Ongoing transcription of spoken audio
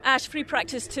Ash, free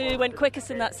practice 2 went quickest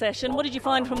in that session. What did you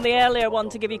find from the earlier one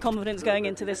to give you confidence going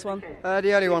into this one?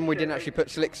 The early one we didn't actually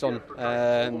put slicks on,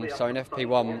 so in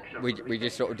FP1 we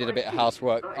just sort of did a bit of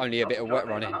housework, only a bit of wet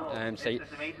running, so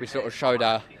we sort of showed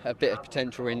a bit of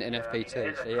potential in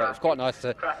FP2. So yeah, it was quite nice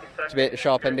to be at the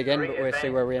sharp end again, but we'll see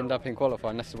where we end up in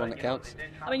qualifying. That's the one that counts.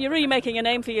 I mean, you're really making a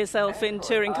name for yourself in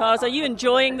touring cars. Are you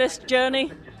enjoying this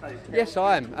journey? Yes,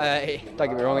 I am. Don't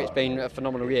get me wrong, it's been a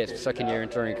phenomenal year. It's the second year in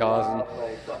touring cars, and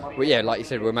like you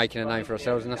said, we're making a name for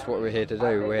ourselves, and that's what we're here to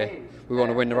do. We want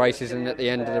to win the races, and at the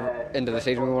end of the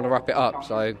season, we want to wrap it up.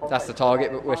 So that's the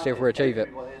target, but we'll see if we achieve it.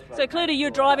 So clearly,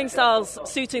 your driving style's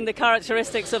suiting the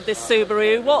characteristics of this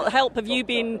Subaru. What help have you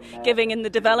been giving in the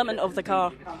development of the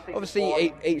car?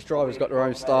 Obviously, each driver's got their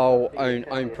own style,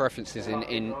 own preferences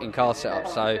in car setup.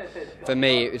 So for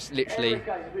me, it was literally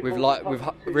we've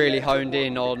really honed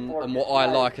in on what I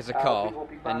like as a car,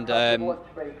 and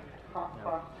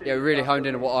we really honed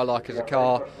in on what I like as a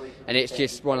car, and it's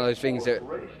just one of those things that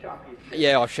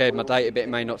I've shared my data, but it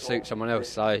may not suit someone else.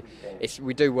 So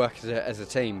we do work as a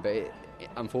team, but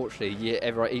unfortunately,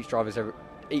 each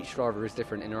driver is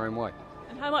different in their own way.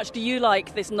 And how much do you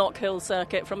like this Knockhill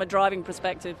circuit from a driving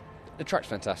perspective? The track's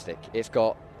fantastic. It's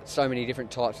got so many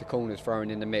different types of corners thrown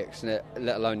in the mix, let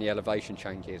alone the elevation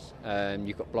changes.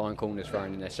 You've got blind corners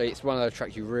thrown in there, so it's one of those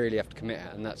tracks you really have to commit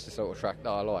at, and that's the sort of track that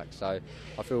I like. So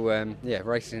I feel the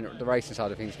racing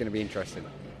side of things is going to be interesting.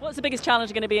 What's the biggest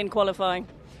challenge going to be in qualifying?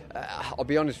 I'll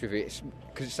be honest with you,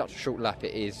 because it's such a short lap,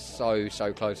 it is so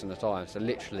close on the time. So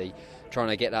literally trying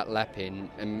to get that lap in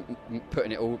and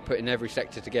putting every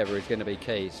sector together is going to be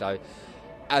key. So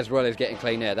as well as getting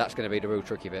clean air, that's going to be the real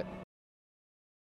tricky bit.